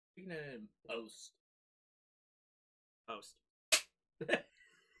Speaking it in post. Post.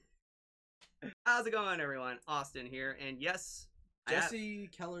 How's it going, everyone? Austin here, and yes, Jesse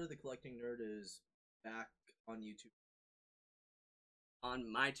Keller, the collecting nerd, is back on YouTube.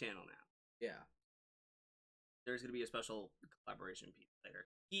 On my channel now. Yeah. There's going to be a special collaboration piece later.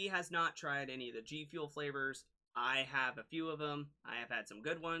 He has not tried any of the G Fuel flavors. I have a few of them. I have had some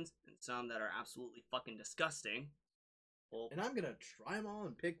good ones, and some that are absolutely fucking disgusting. Well, and I'm going to try them all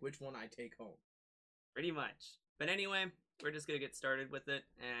and pick which one I take home. Pretty much. But anyway, we're just going to get started with it,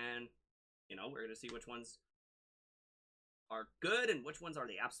 and, you know, we're going to see which ones are good and which ones are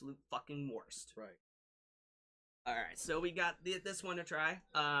the absolute fucking worst. Right. Alright, so we got this one to try.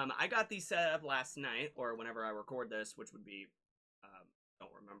 I got these set up last night, or whenever I record this, which would be,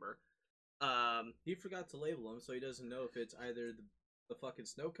 don't remember. He forgot to label them, so he doesn't know if it's either the fucking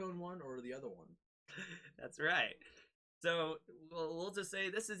snow cone one or the other one. That's right. So, we'll just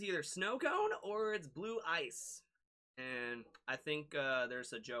say this is either snow cone or it's blue ice. And I think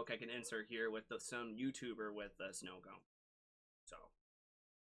there's a joke I can insert here with some YouTuber with a snow cone. So,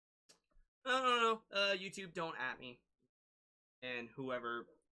 I don't know. YouTube, don't at me. And whoever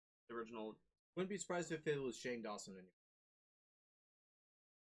the original... Wouldn't be surprised if it was Shane Dawson.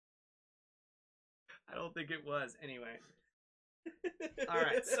 I don't think it was. Anyway.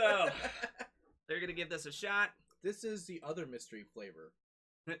 Alright, so... They're gonna give this a shot. This is the other mystery flavor.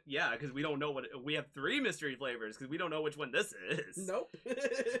 Yeah, because we don't know what... We have 3 mystery flavors, because we don't know which one this is. Nope.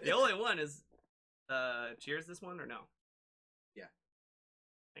 The only one is... Cheers this one, or no? Yeah.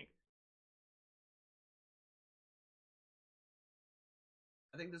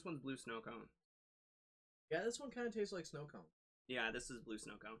 I think this one's blue snow cone. Yeah, this one kind of tastes like snow cone. Yeah, this is blue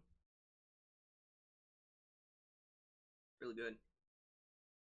snow cone. Really good.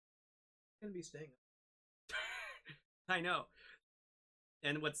 It's gonna be staying. I know.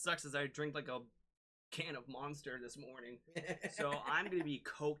 And what sucks is I drank like a can of Monster this morning. So I'm gonna be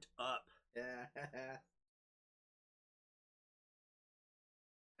coked up. Yeah.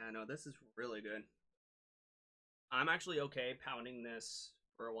 I know, this is really good. I'm actually okay pounding this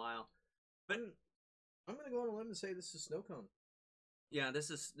for a while. But I'm gonna go on a limb and say this is snow cone. Yeah, this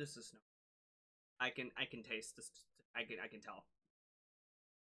is snow. I can taste this. I can tell.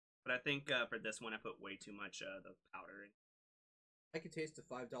 But I think for this one I put way too much the powder in. I can taste the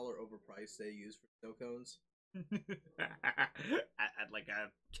 $5 overprice they use for snow cones. at like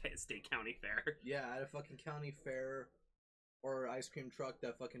a state county fair. Yeah, at a fucking county fair or ice cream truck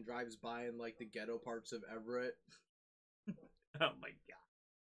that fucking drives by in like the ghetto parts of Everett. Oh my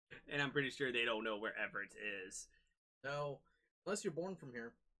god. And I'm pretty sure they don't know where Everett is. No, unless you're born from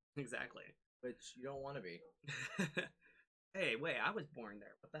here. Exactly. Which you don't want to be. Hey, wait, I was born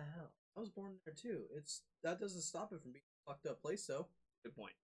there. What the hell? I was born there too. That doesn't stop it from being a fucked up place though. Good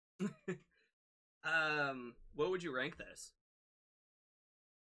point. What would you rank this?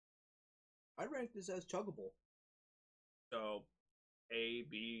 I rank this as chuggable. So, A,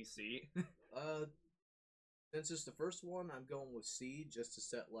 B, C? Since it's the first one, I'm going with C just to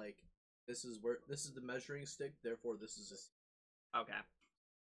set like, this is the measuring stick, therefore this is a C. Okay.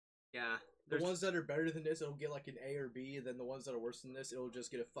 Yeah. The ones that are better than this, it'll get like an A or B, and then the ones that are worse than this, it'll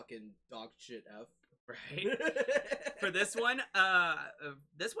just get a fucking dog shit F. Right. For this one I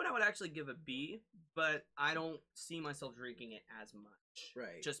would actually give a B, but I don't see myself drinking it as much.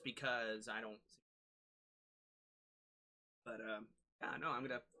 Right. Just because I don't. But yeah, no, I'm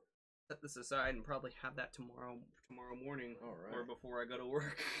gonna set this aside and probably have that tomorrow morning. All right. Or before I go to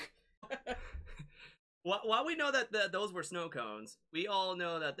work. While we know that those were snow cones, we all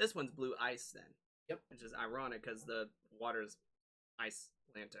know that this one's blue ice then. Yep. Which is ironic because the water's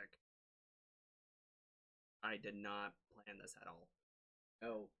Icelandic. I did not plan this at all.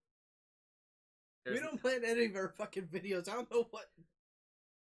 No. We don't plan any of our fucking videos. I don't know what.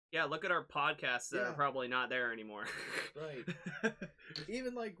 Yeah, look at our podcasts that are probably not there anymore. Right.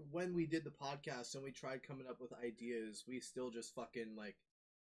 Even like when we did the podcast and we tried coming up with ideas, we still just fucking like,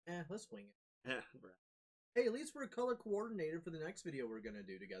 let's wing it. Yeah, hey, at least we're color coordinated for the next video we're gonna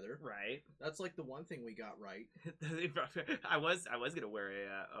do together. Right. That's like the one thing we got right. I was gonna wear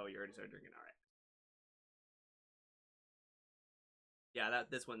a. Oh, you already started drinking. All right. Yeah,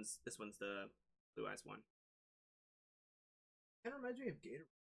 this one's the blue ice one. Kind of reminds me of Gator.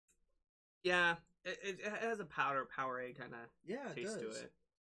 Yeah, it has a Powerade kind of taste to it.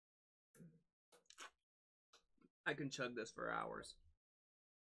 I can chug this for hours.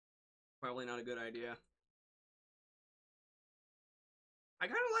 Probably not a good idea. I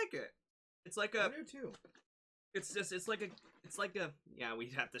kind of like it. It's like a. I do too. It's like a. Yeah,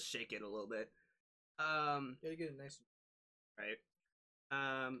 we'd have to shake it a little bit. Gotta get it nice. Right.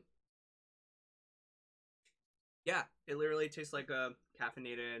 Yeah, it literally tastes like a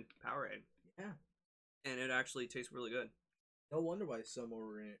caffeinated Powerade. Yeah. And it actually tastes really good. No wonder why some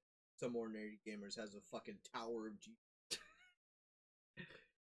ordinary gamers has a fucking tower of G.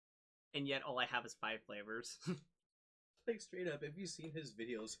 And yet all I have is 5 flavors. Like straight up, if you've seen his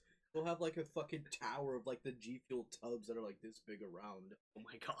videos, he'll have like a fucking tower of like the G Fuel tubs that are like this big around. Oh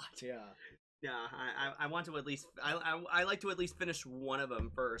my god. Yeah. Yeah, I want to at least I like to at least finish one of them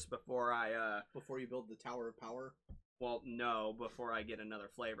first before I Before you build the tower of power. Well, no, before I get another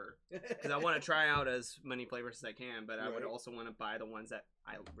flavor, because I want to try out as many flavors as I can, but I would also want to buy the ones that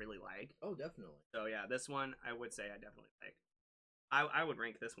I really like. Oh, definitely. So yeah, this one I would say I definitely like. I would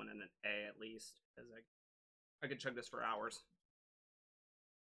rank this one in an A at least, because I could chug this for hours.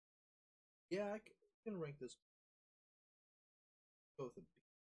 Yeah, I can rank this. Go with a B.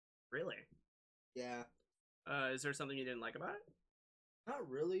 Really? Yeah. Is there something you didn't like about it? Not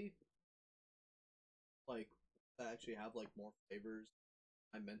really. Like, I actually have like more flavors.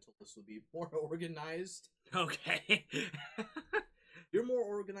 My mental list would be more organized. Okay. You're more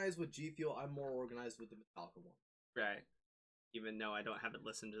organized with G Fuel. I'm more organized with the Metallica one. Right. Even though I haven't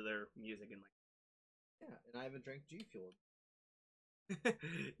listened to their music in like. Yeah, and I haven't drank G Fuel.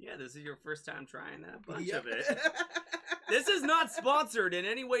 Yeah, this is your first time trying a bunch Yep. of it. This is not sponsored in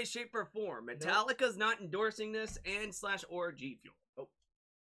any way, shape, or form. Metallica's not endorsing this or G Fuel. Nope.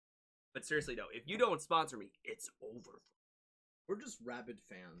 But seriously though, if you don't sponsor me, it's over. We're just rabid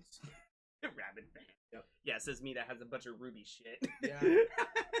fans. Rabid fan. Yep. Yeah, says me that has a bunch of Ruby shit. Yeah.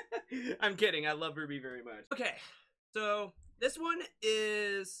 I'm kidding. I love Ruby very much. Okay, so this one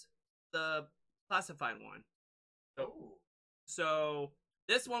is the classified one. So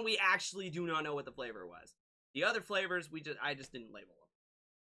this one we actually do not know what the flavor was. The other flavors I just didn't label them.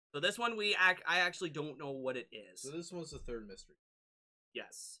 So this one I actually don't know what it is. So this one's the third mystery.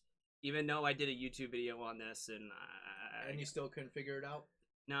 Yes. Even though I did a YouTube video on this and you still couldn't figure it out?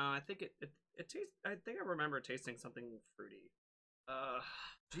 No, I think it tastes. I think I remember tasting something fruity.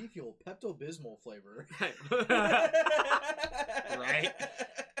 G Fuel Pepto-Bismol flavor. Right.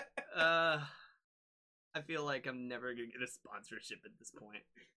 I feel like I'm never gonna get a sponsorship at this point.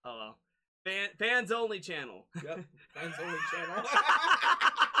 Oh well. Fans only channel. Yep. Fans only channel.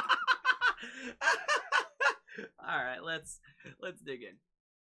 All right, let's dig in.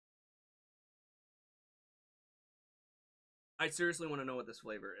 I seriously want to know what this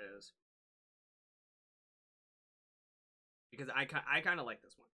flavor is. Because I kind of like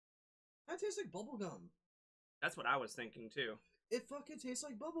this one. That tastes like bubblegum. That's what I was thinking too. It fucking tastes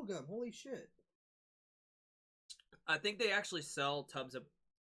like bubblegum. Holy shit. I think they actually sell tubs of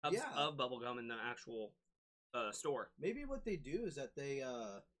bubblegum in the actual store. Maybe what they do is that they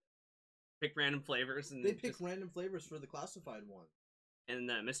pick random flavors and they pick random flavors for the classified one. And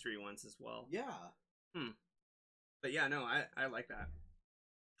the mystery ones as well. Yeah. But yeah, no, I like that.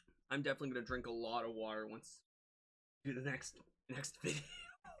 I'm definitely gonna drink a lot of water once we do the next video.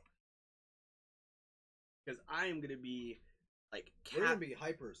 Because I am gonna be like we're gonna be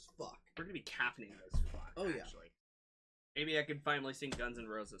hyper as fuck. We're gonna be caffeinated as fuck. Oh yeah. Actually. Maybe I can finally sing Guns N'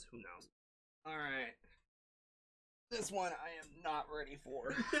 Roses. Who knows? Alright. This one I am not ready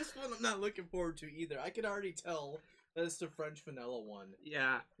for. This one I'm not looking forward to either. I can already tell that it's the French vanilla one.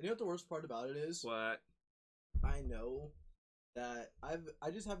 Yeah. You know what the worst part about it is? What? I know that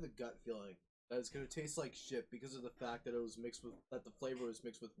I just have the gut feeling that it's gonna taste like shit because of the fact that the flavor was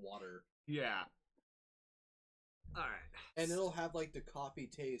mixed with water. Yeah. Alright. And it'll have like the coffee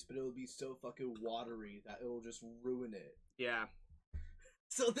taste, but it'll be so fucking watery that it'll just ruin it. Yeah.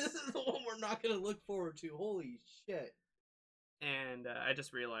 So this is the one we're not gonna look forward to. Holy shit. And I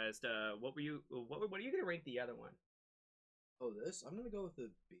just realized, what are you gonna rank the other one? Oh, this? I'm gonna go with the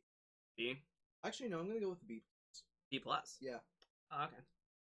B. B? Actually, no, I'm gonna go with the B+. B plus? Yeah. Oh, okay.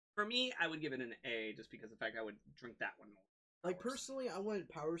 For me, I would give it an A just because of the fact I would drink that one more. Like, personally, I wouldn't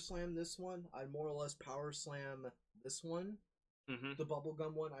power slam this one. I'd more or less power slam this one. Mm-hmm. The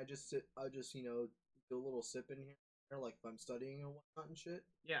bubblegum one, I just, you know, do a little sip in here, like if I'm studying and whatnot and shit.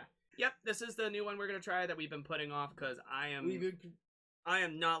 Yeah. Yep, this is the new one we're gonna try that we've been putting off because I am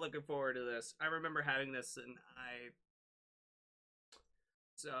not looking forward to this. I remember having this and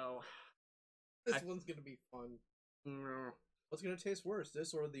this one's gonna be fun. What's gonna taste worse,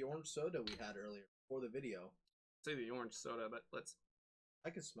 this or the orange soda we had earlier before the video? Say the orange soda, but I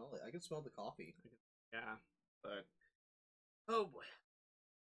can smell it. I can smell the coffee. Yeah, but oh boy.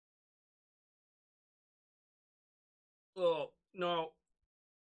 Oh no,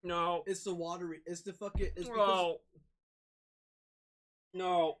 no! It's the watery. It's the fucking. It's because,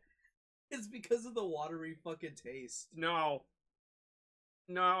 no. It's because of the watery fucking taste. No.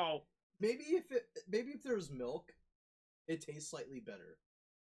 No. Maybe if there was milk, it tastes slightly better.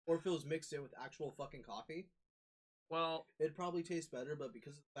 Or if it was mixed in with actual fucking coffee, well, it'd probably taste better. But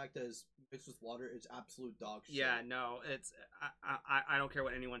because of the fact that it's mixed with water, it's absolute dog shit. yeah, no, it's I don't care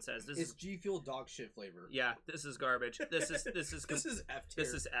what anyone says. This It's is G Fuel dog shit flavor. yeah, this is garbage. This is This is F tier.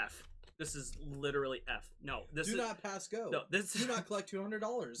 this is F. This is literally F. No, this Do is not pass go. no. This Do not collect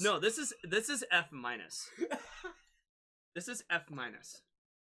 $200. no. This is F minus. This is F minus.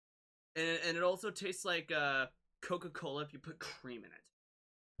 And it also tastes like Coca-Cola if you put cream in it.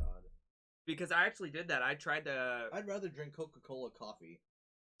 God. Because I actually did that. I tried to. I'd rather drink Coca-Cola coffee.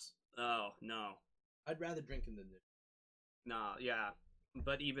 Oh no. I'd rather drink it than this. Nah, yeah.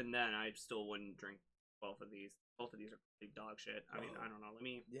 But even then, I still wouldn't drink both of these. Both of these are big dog shit. I mean, I don't know. Let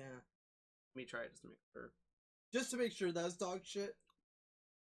me try it just to make sure. Just to make sure that's dog shit.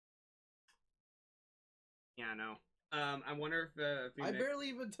 Yeah, no. I wonder if you I barely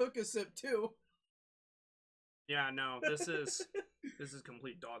even took a sip too. Yeah, no. This is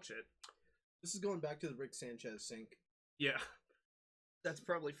complete dog shit. This is going back to the Rick Sanchez sink. Yeah. That's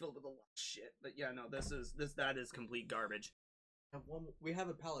probably filled with a lot of shit. But yeah, no. That is complete garbage. We have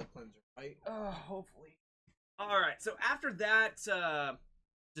a palate cleanser, right? Hopefully. All right. So after that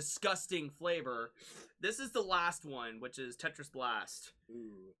disgusting flavor, this is the last one, which is Tetris Blast.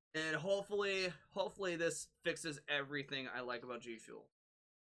 Ooh. And hopefully this fixes everything I like about G Fuel.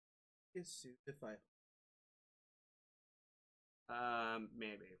 If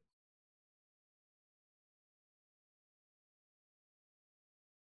Maybe.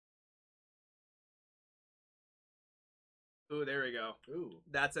 Ooh, there we go. Ooh.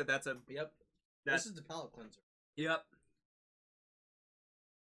 That's a Yep. This is the palate cleanser. Yep.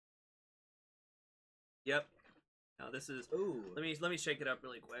 Yep. Now this is. Ooh. Let me shake it up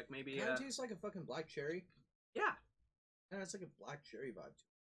really quick. Maybe. Kind of tastes like a fucking black cherry. Yeah. Yeah, it's like a black cherry vibe.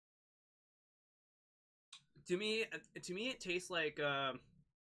 To me, it tastes like you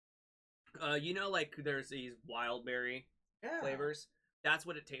know, like there's these wild berry flavors. That's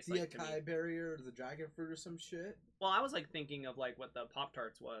what it tastes like to me. The acai berry or the dragon fruit or some shit. Well, I was like thinking of like what the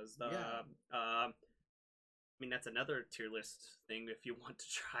Pop-Tarts was. I mean, that's another tier list thing if you want to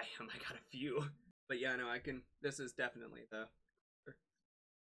try them. I got a few. But yeah, no, I can. This is definitely the.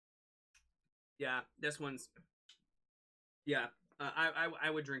 Yeah, this one's. Yeah,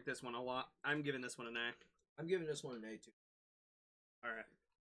 I would drink this one a lot. I'm giving this one an A. I'm giving this one an A too. All right.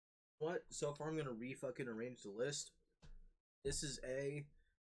 What? So far, I'm gonna fucking arrange the list. This is A.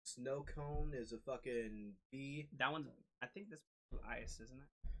 Snow cone is a fucking B. That one's. I think this one's ice, isn't it?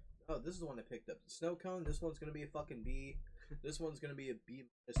 Oh, this is the one I picked up. The snow cone. This one's gonna be a fucking B. This one's gonna be a B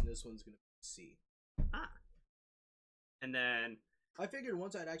minus, and this one's gonna be a C. Ah. And then I figured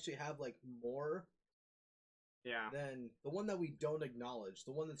once I'd actually have like more. Yeah. Then the one that we don't acknowledge,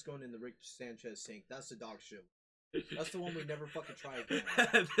 the one that's going in the Rick Sanchez sink, that's the dog shit. That's the one we never fucking try again.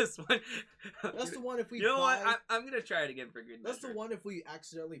 This one. That's the one if we. You know what? I'm gonna try it again for good measure. That's the one if we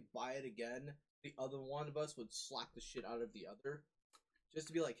accidentally buy it again, the other one of us would slap the shit out of the other, just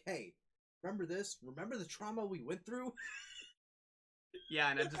to be like, "Hey, remember this? Remember the trauma we went through?"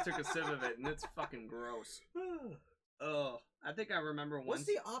 Yeah, and I just took a sip of it, and it's fucking gross. Oh, I think I remember one. What's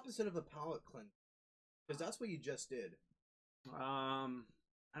the opposite of a palate cleanse? Because that's what you just did. I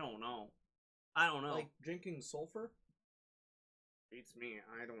don't know. Like drinking sulfur? Beats me.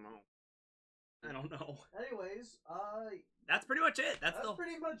 I don't know. Anyways, that's pretty much it. That's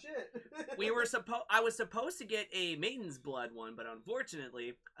pretty much it. I was supposed to get a Maiden's Blood one, but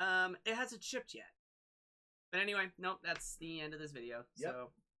unfortunately, it hasn't shipped yet. But anyway, nope, that's the end of this video. Yep. So,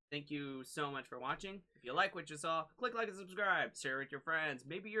 thank you so much for watching. If you like what you saw, click like and subscribe. Share with your friends,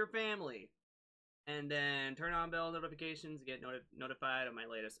 maybe your family. And then turn on bell notifications to get notified of my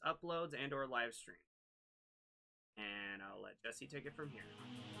latest uploads and or live stream. And I'll let Jesse take it from here.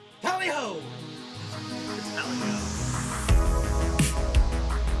 Tally ho! Tally ho!